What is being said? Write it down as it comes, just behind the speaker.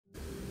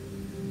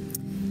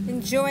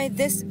Enjoy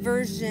this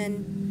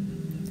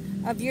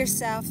version of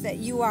yourself that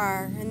you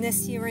are in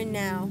this here and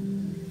now.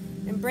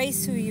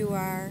 Embrace who you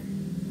are.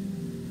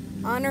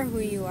 Honor who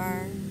you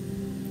are.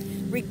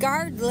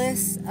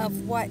 Regardless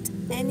of what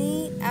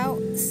any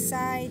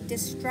outside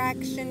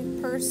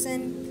distraction,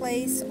 person,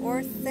 place,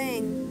 or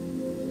thing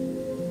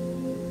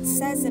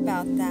says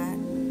about that.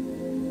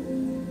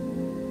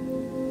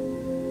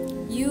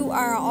 You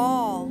are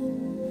all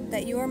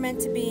that you are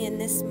meant to be in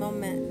this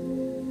moment.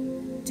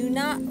 Do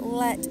not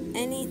let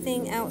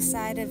anything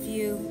outside of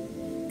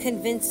you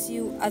convince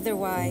you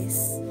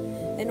otherwise.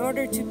 In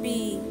order to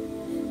be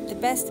the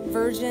best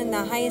version,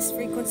 the highest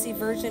frequency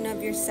version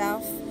of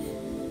yourself,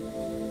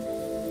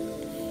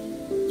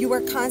 you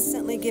are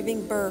constantly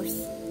giving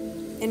birth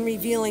and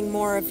revealing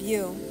more of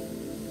you.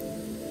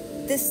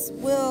 This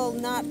will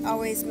not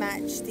always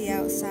match the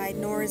outside,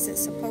 nor is it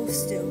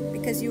supposed to,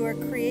 because you are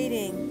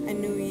creating a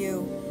new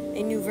you,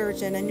 a new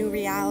version, a new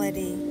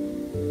reality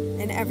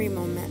in every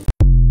moment.